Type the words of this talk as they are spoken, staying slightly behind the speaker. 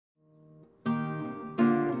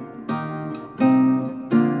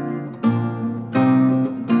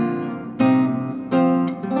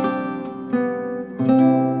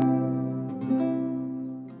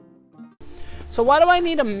So why do I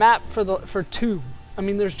need a map for two? I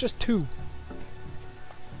mean, there's just two.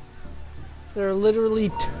 There are literally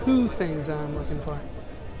two things that I'm looking for.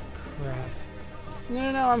 Crap.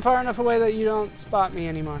 No, I'm far enough away that you don't spot me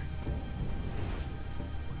anymore.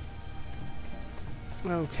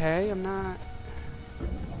 Okay, I'm not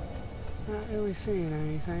really seeing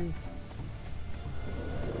anything.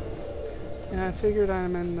 Yeah, I figured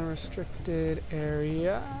I'm in the restricted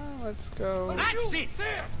area. Let's go. That's it!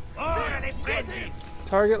 Already ready!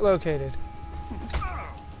 Target located.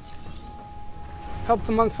 Help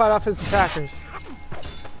the monk fight off his attackers.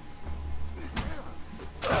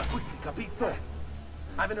 Quickly, capito.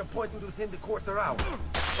 I have an appointment with him the quarter hour.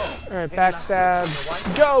 Alright,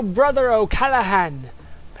 backstab. Go, brother O'Callahan!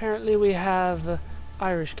 Apparently we have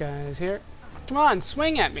Irish guys here. Come on,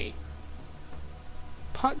 swing at me.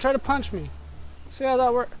 Try to punch me. See how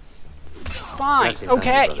that works? Fine,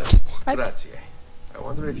 okay. What? Grazie. I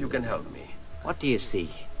wonder if you can help me. What do you see?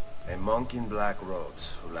 A monk in black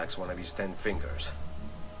robes who lacks one of his 10 fingers.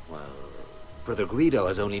 Well, Brother Guido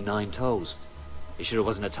has only 9 toes. You sure it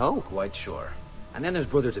wasn't a toe? Quite sure. And then there's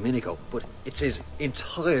Brother Domenico, but it's his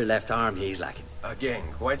entire left arm he's lacking. Again,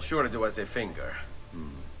 quite sure it was a finger.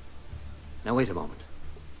 Now wait a moment.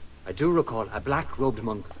 I do recall a black-robed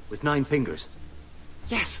monk with 9 fingers.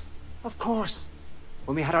 Yes, of course.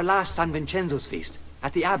 When we had our last San Vincenzo's feast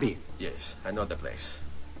at the Abbey. Yes, I know the place.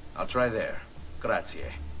 I'll try there. Grazie.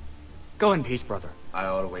 Go in peace, brother. I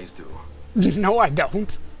always do. No, I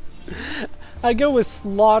don't. I go with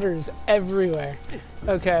slaughters everywhere.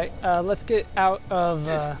 Okay, let's get out of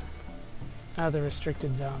the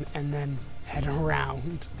restricted zone and then head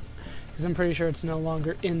around. Because I'm pretty sure it's no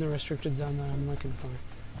longer in the restricted zone that I'm looking for.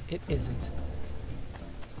 It isn't.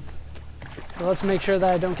 So let's make sure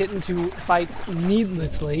that I don't get into fights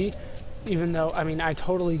needlessly, even though, I mean, I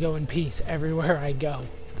totally go in peace everywhere I go.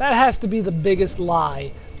 That has to be the biggest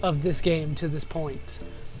lie of this game to this point.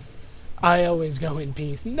 I always go in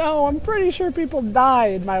peace. No, I'm pretty sure people die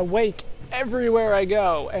in my wake everywhere I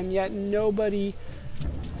go, and yet nobody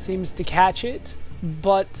seems to catch it,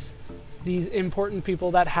 but these important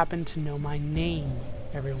people that happen to know my name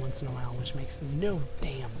every once in a while, which makes no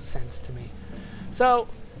damn sense to me. So,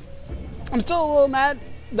 I'm still a little mad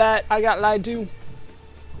that I got lied to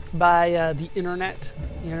by the internet.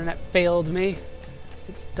 The internet failed me.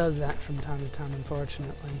 It does that from time to time,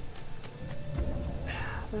 unfortunately.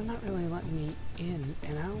 They're not really letting me in,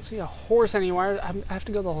 and I don't see a horse anywhere. I have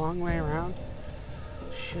to go the long way around.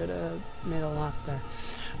 Should have made a left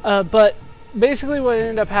there. But basically what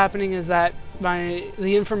ended up happening is that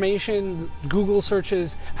the information Google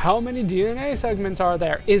searches, how many DNA segments are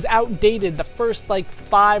there, is outdated. The first like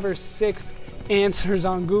 5 or 6 answers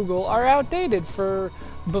on Google are outdated for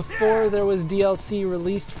before there was DLC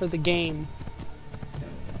released for the game.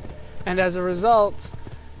 And as a result,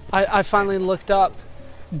 I finally looked up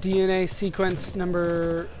DNA sequence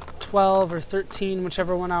number 12 or 13,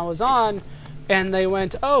 whichever one I was on, and they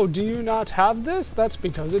went, oh, do you not have this? That's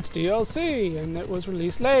because it's DLC, and it was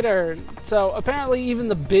released later. So apparently even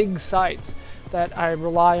the big sites that I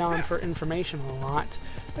rely on for information a lot,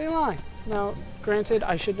 they lie. Now, granted,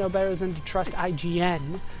 I should know better than to trust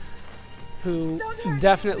IGN, who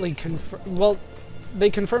definitely well, they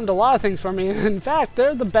confirmed a lot of things for me, and in fact,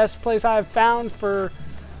 they're the best place I've found for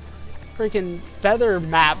freaking feather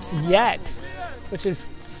maps yet, which is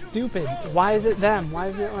stupid. Why is it them? Why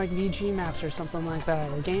isn't it like VG maps or something like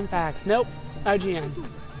that, or game packs? Nope, IGN.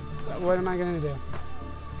 So what am I gonna do?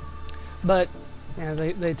 But yeah,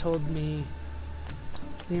 they told me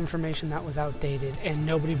the information that was outdated, and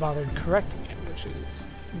nobody bothered correcting it, which is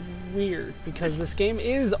weird because this game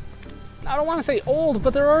is, I don't want to say old,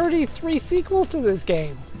 but there are already 3 sequels to this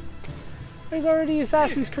game. There's already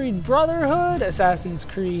Assassin's Creed Brotherhood, Assassin's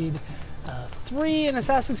Creed 3, and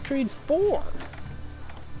Assassin's Creed 4.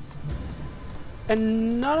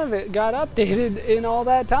 And none of it got updated in all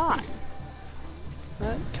that time.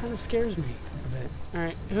 That kind of scares me a bit.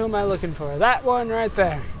 Alright, who am I looking for? That one right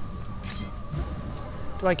there.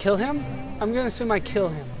 Do I kill him? I'm gonna assume I kill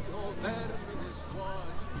him.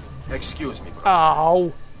 Excuse me, bro.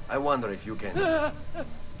 Oh. I wonder if you can...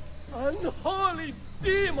 Unholy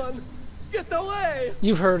demon! Get away!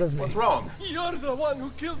 You've heard of me. What's wrong? You're the one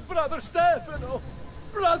who killed Brother Stefano!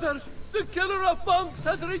 Brothers, the killer of monks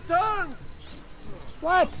has returned!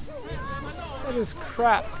 What? That is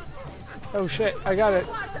crap. Oh shit, I got it.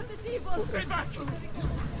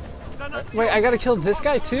 Wait, I gotta kill this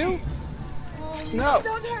guy too? No.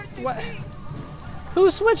 What? Who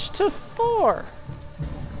switched to 4?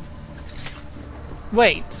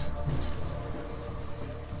 Wait.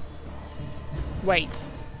 Wait.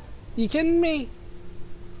 You kidding me?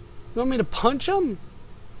 You want me to punch him?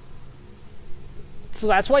 So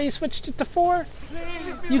that's why you switched it to 4?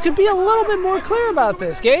 You could be a little bit more clear about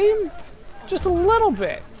this, game. Just a little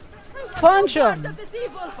bit. Punch him.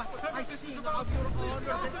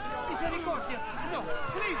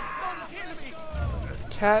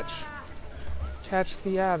 Catch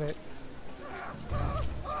the abbot.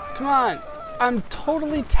 Come on. I'm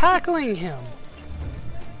totally tackling him.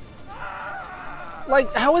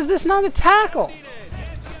 Like, how is this not a tackle?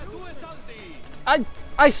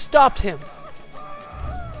 I stopped him.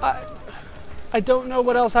 I don't know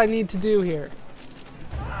what else I need to do here.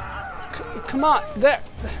 Come on, there.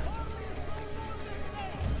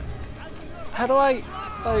 How do I,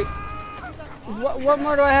 like, what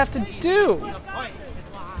more do I have to do?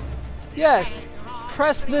 Yes,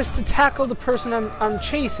 press this to tackle the person I'm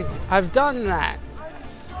chasing. I've done that.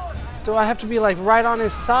 Do I have to be like right on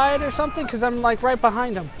his side or something? Because I'm like right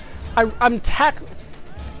behind him. I'm tackling.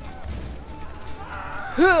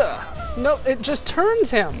 No, it just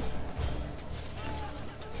turns him.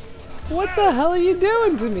 What the hell are you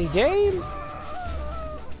doing to me, game?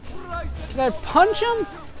 Can I punch him?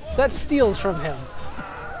 That steals from him.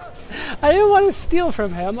 I didn't want to steal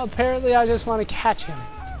from him. Apparently, I just want to catch him.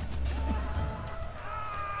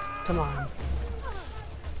 Come on.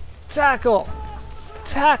 Tackle!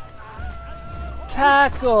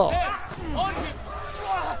 Tackle!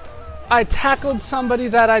 I tackled somebody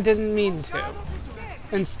that I didn't mean to,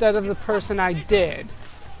 instead of the person I did.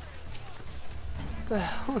 What the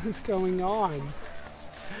hell is going on?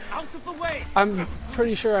 Out of the way. I'm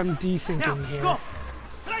pretty sure I'm desyncing here. Go.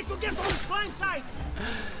 Try to get on the blind side.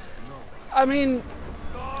 I mean,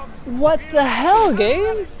 what the hell,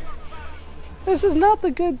 game? This is not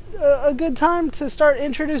a good time to start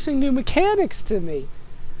introducing new mechanics to me.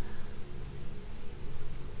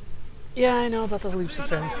 Yeah, I know about the leaps of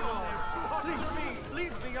faith.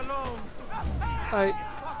 Leave me alone.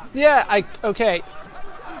 Okay.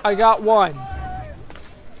 I got one.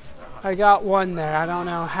 I got one there. I don't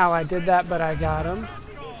know how I did that, but I got him.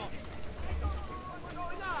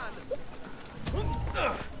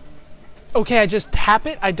 Okay, I just tap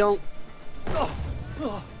it. I don't...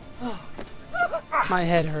 My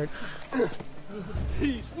head hurts.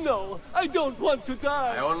 Please, no. I don't want to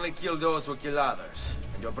die. I only kill those who kill others.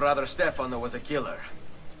 And your brother Stefano was a killer.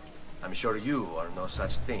 I'm sure you are no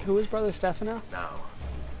such thing. Who is Brother Stefano? Now,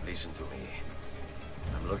 listen to me.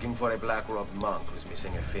 I'm looking for a black-robed monk who's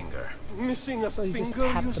missing a finger. Missing a So you just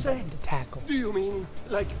finger, tap you the say? button to tackle. Do you mean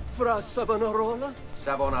like Fra Savonarola?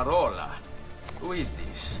 Savonarola? Who is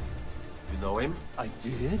this? You know him? I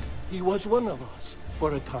did. He was one of us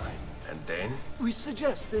for a time. And then? We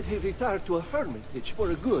suggested he retire to a hermitage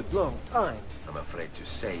for a good long time. I'm afraid to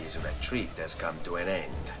say his retreat has come to an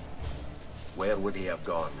end. Where would he have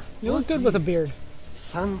gone? You look good with a beard.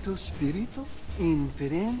 Santo Spirito? In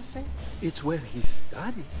Firenze? It's where he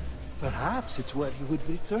studied. Perhaps it's where he would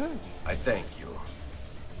return. I thank you.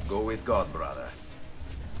 Go with God, brother.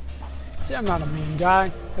 See, I'm not a mean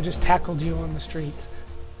guy. I just tackled you on the streets.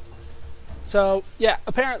 So, yeah,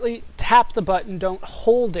 apparently tap the button, don't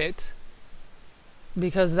hold it,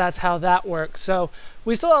 because that's how that works. So,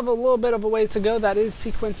 we still have a little bit of a ways to go. That is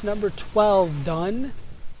sequence number 12 done.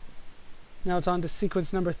 Now it's on to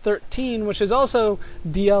sequence number 13, which is also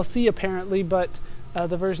DLC apparently, but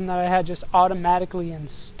the version that I had just automatically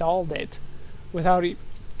installed it without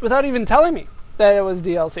even telling me that it was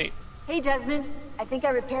DLC. Hey Desmond, I think I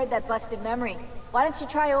repaired that busted memory. Why don't you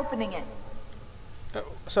try opening it?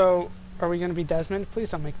 So, are we going to be Desmond? Please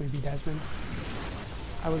don't make me be Desmond.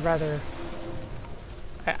 I would rather...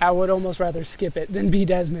 I would almost rather skip it than be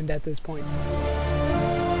Desmond at this point.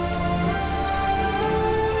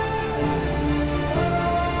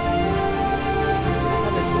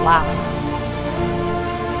 Loud.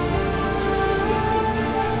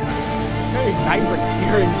 It's very vibrant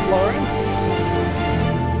here in Florence.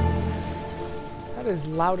 That is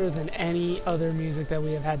louder than any other music that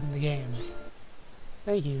we have had in the game.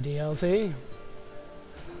 Thank you, DLC.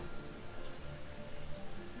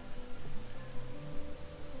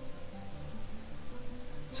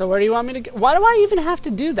 So where do you want me to go? Why do I even have to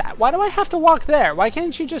do that? Why do I have to walk there? Why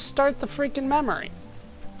can't you just start the freaking memory?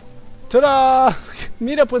 Ta-da!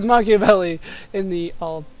 Meet up with Machiavelli in the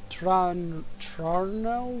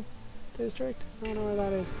Trarno district? I don't know where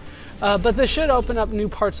that is. But this should open up new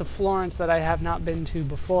parts of Florence that I have not been to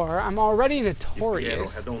before. I'm already notorious. If Piero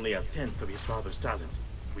had only a tenth of his father's talent,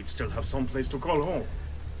 we'd still have some place to call home.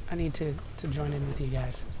 I need to join in with you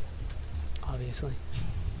guys. Obviously.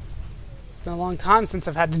 It's been a long time since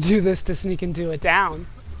I've had to do this to sneak into a town.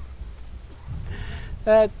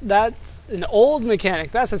 That's an old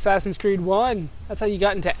mechanic. That's Assassin's Creed 1. That's how you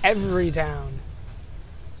got into every town.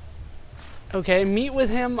 Okay, meet with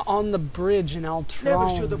him on the bridge in Never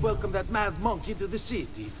Altron. should have welcomed that mad monk into the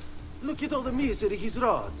city. Look at all the misery he's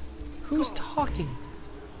wrought. Who's talking?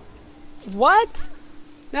 What?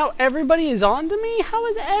 Now everybody is on to me? How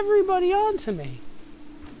is everybody on to me?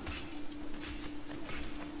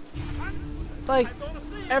 Like,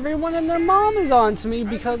 everyone and their mom is on to me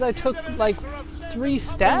because I took, like, 3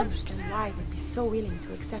 steps? Why would be so willing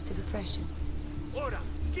to accept his oppression?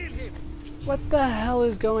 What the hell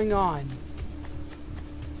is going on?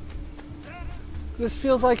 This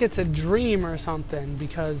feels like it's a dream or something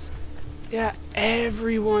because, yeah,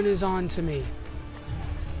 everyone is on to me.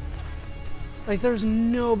 Like, there's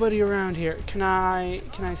nobody around here. Can I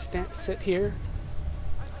sit here?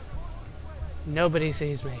 Nobody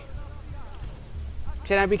sees me.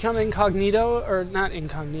 Can I become incognito? Or not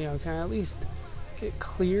incognito. Can I at least get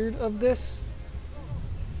cleared of this?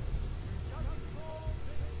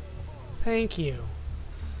 Thank you.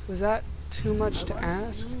 Was that too much to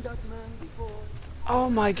ask? Oh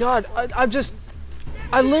my god.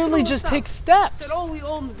 I literally just take steps. All we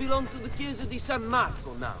own belong to the Chiesa di San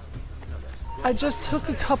Marco now. I just took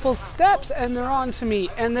a couple steps and they're on to me.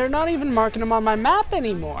 And they're not even marking them on my map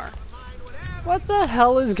anymore. What the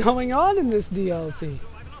hell is going on in this DLC?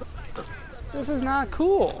 This is not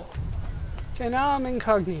cool. Okay, now I'm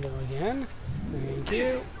incognito again. Thank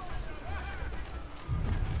you.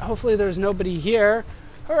 Hopefully there's nobody here.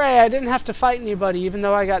 Hooray, I didn't have to fight anybody even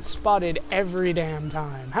though I got spotted every damn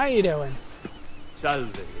time. How you doing?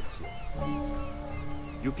 Salve, Ezio.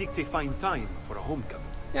 You picked a fine time for a homecoming.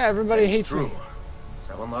 Yeah, everybody It's hates true. me.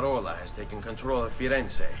 Savonarola has taken control of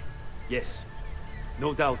Firenze. Yes.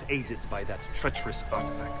 No doubt aided by that treacherous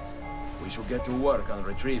artifact. We should get to work on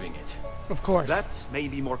retrieving it. Of course. That may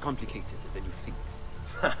be more complicated than you think.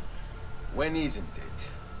 When isn't it?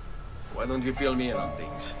 Why don't you fill me in on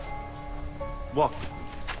things? Walk with me.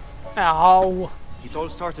 Ow. It all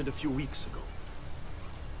started a few weeks ago.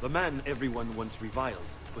 The man everyone once reviled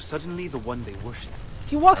was suddenly the one they worshipped.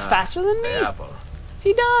 He walks faster than me? The apple.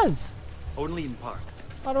 He does. Only in part.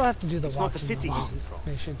 Why do I have to do the It's not the walking city along isn't wrong,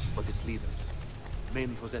 mission? but its leaders.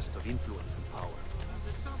 Men possessed of influence and power.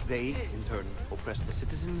 They, in turn, oppress the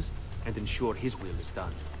citizens and ensure his will is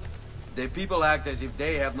done. The people act as if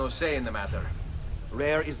they have no say in the matter.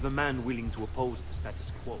 Rare is the man willing to oppose the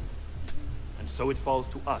status quo. And so it falls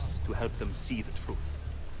to us to help them see the truth.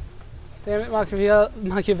 Damn it,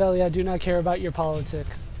 Machiavelli, I do not care about your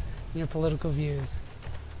politics and your political views.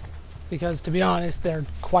 Because, to be honest, they're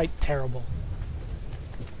quite terrible.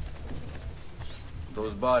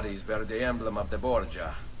 Those bodies bear the emblem of the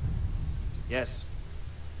Borgia. Yes.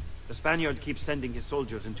 The Spaniard keeps sending his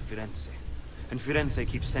soldiers into Firenze, and Firenze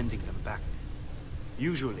keeps sending them back.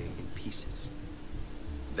 Usually in pieces.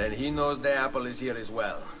 Then he knows the apple is here as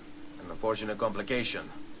well. An unfortunate complication.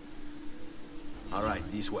 All right,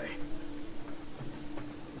 this way.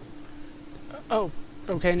 Oh,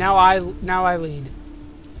 okay, now I lead.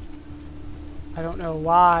 I don't know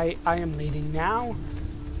why I am leading now.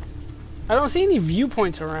 I don't see any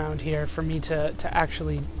viewpoints around here for me to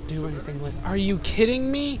actually do anything with. Are you kidding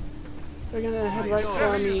me? They're gonna head right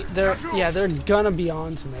for me. They're gonna be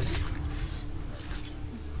on to me.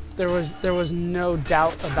 There was no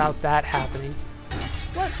doubt about that happening.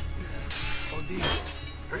 What?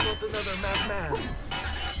 Bring out another madman.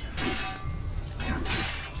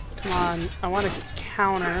 Come on, I want to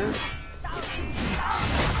counter.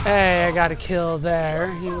 Hey, I got a kill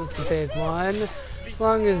there. He was the big one. As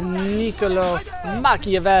long as Niccolo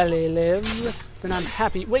Machiavelli lives, then I'm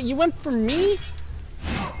happy. Wait, you went for me?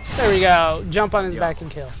 There we go. Jump on his back and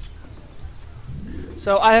kill.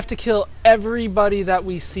 So I have to kill everybody that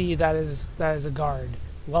we see that is a guard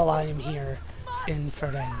while I am here in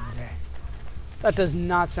Firenze. That does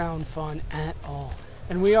not sound fun at all.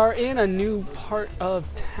 And we are in a new part of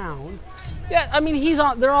town. Yeah, I mean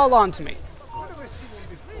they're all on to me.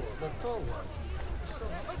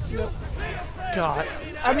 God.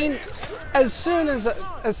 I mean, as soon as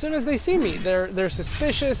they see me, they're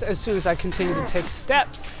suspicious. As soon as I continue to take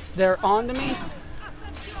steps, they're on to me.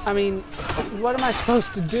 I mean, what am I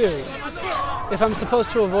supposed to do? If I'm supposed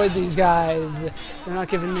to avoid these guys, they're not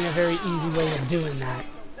giving me a very easy way of doing that.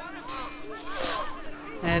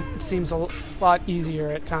 And it seems a lot easier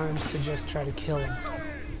at times to just try to kill him.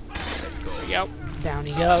 There we go. Down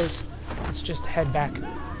he goes. Let's just head back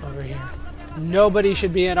over here. Nobody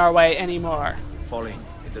should be in our way anymore. Falling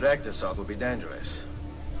a direct assault would be dangerous.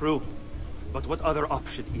 True. But what other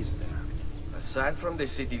option is there? Aside from the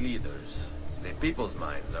city leaders, the people's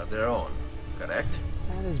minds are their own, correct?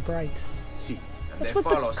 That is bright. See. And That's they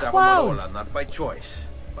what follow the Savonarola clouds. not by choice,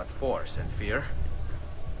 but force and fear.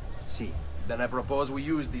 See. Then I propose we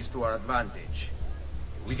use these to our advantage.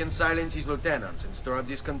 If we can silence his lieutenants and stir up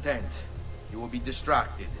discontent, he will be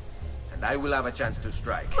distracted, and I will have a chance to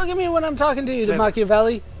strike. Look at me when I'm talking to you, Clever.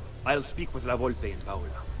 Machiavelli. I'll speak with La Volpe and Paola.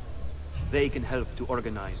 They can help to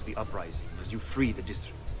organize the uprising as you free the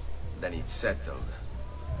districts. Then it's settled.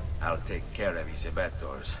 I'll take care of his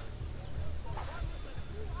abettors.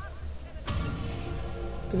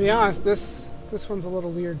 To be honest, this one's a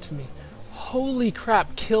little weird to me. Holy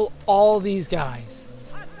crap, kill all these guys.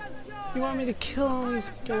 Do you want me to kill all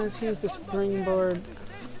these guys? Use the springboard.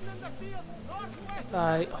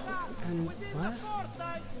 And what?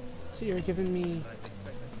 So you're giving me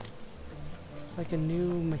like a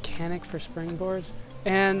new mechanic for springboards?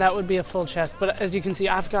 And that would be a full chest. But as you can see,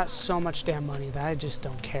 I've got so much damn money that I just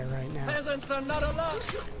don't care right now. Peasants are not allowed.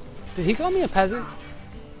 Did he call me a peasant?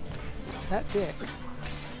 That dick.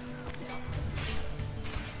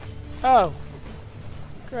 Oh.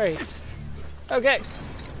 Great. Okay.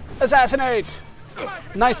 Assassinate!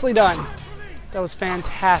 Nicely done. That was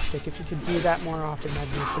fantastic. If you could do that more often,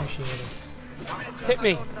 that'd be appreciated. Hit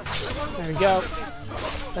me. There we go.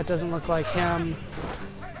 That doesn't look like him.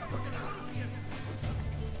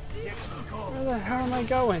 Where the hell am I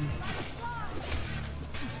going?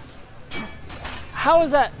 How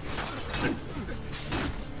is that?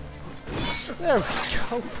 There we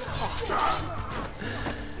go. God.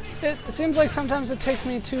 It seems like sometimes it takes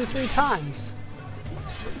me 2 or 3 times.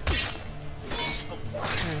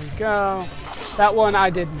 There we go. That one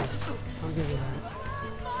I did miss. I'll give you that.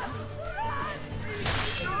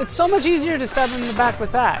 It's so much easier to stab him in the back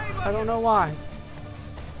with that. I don't know why.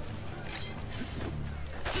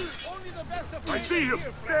 I see him!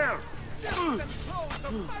 There!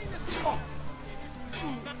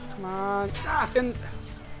 Come on.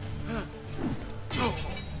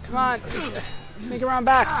 Come on. Sneak around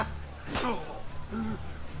back.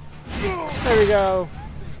 There we go.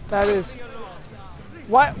 That is...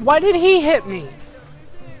 Why did he hit me?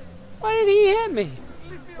 Why did he hit me?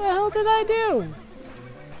 What the hell did I do?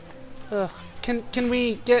 Ugh. Can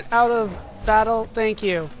we get out of battle? Thank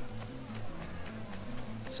you.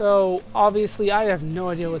 So, obviously, I have no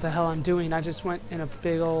idea what the hell I'm doing. I just went in a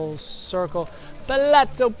big old circle.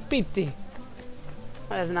 Palazzo Pitti.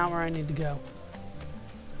 That is not where I need to go.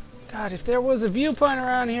 God, if there was a viewpoint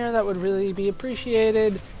around here, that would really be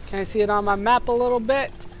appreciated. Can I see it on my map a little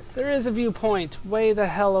bit? There is a viewpoint way the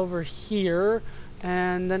hell over here.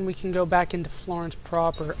 And then we can go back into Florence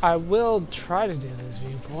proper. I will try to do this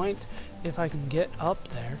viewpoint if I can get up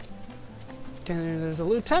there. There's a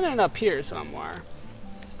lieutenant up here somewhere.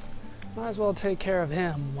 Might as well take care of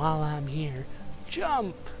him while I'm here.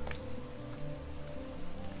 Jump!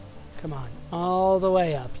 Come on, all the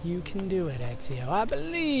way up. You can do it, Ezio. I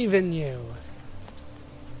believe in you.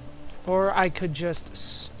 Or I could just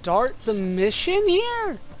start the mission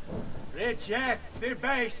here? Reject the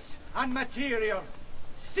base and material.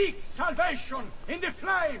 Seek salvation in the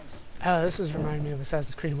flames. Oh, this is reminding me of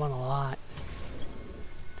Assassin's Creed 1 a lot.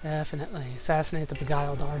 Definitely. Assassinate the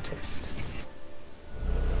beguiled artist.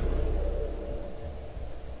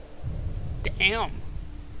 Damn.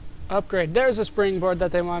 Upgrade. There's a springboard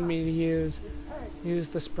that they wanted me to use. Use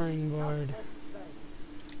the springboard.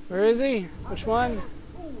 Where is he? Which one?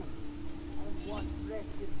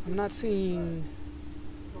 I'm not seeing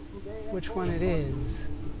which one it is.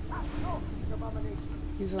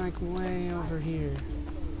 He's like way over here.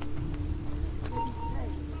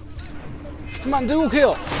 Come on, dual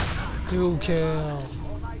kill! Dual kill.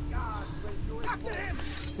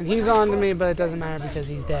 And he's on to me, but it doesn't matter because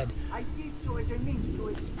he's dead.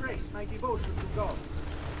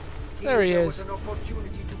 There he is.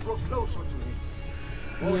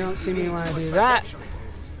 You don't see me when I do that.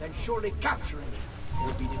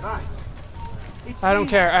 I don't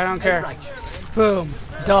care, I don't care. Boom.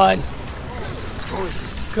 Done.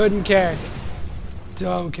 Couldn't care.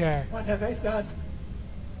 Don't care. What have I done?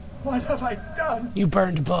 What have I done? You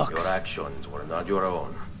burned books. Your actions were not your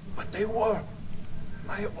own. But they were.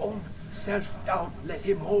 My own self-doubt let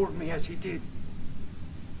him hold me as he did.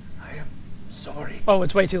 I am sorry. Oh,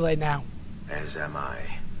 it's way too late now. As am I.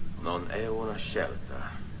 Non è una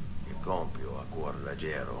scelta che compio a cuor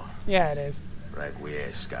leggero. Yeah, it is.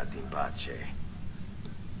 Requiescat in pace.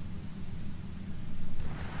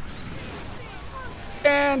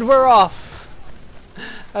 And we're off.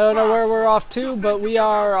 I don't know where we're off to, but we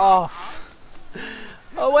are off.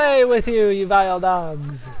 Away with you, you vile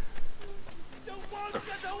dogs.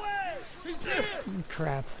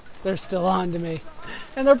 Crap. They're still on to me.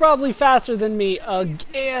 And they're probably faster than me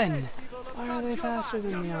again. Why are they faster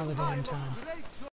than me all the damn time?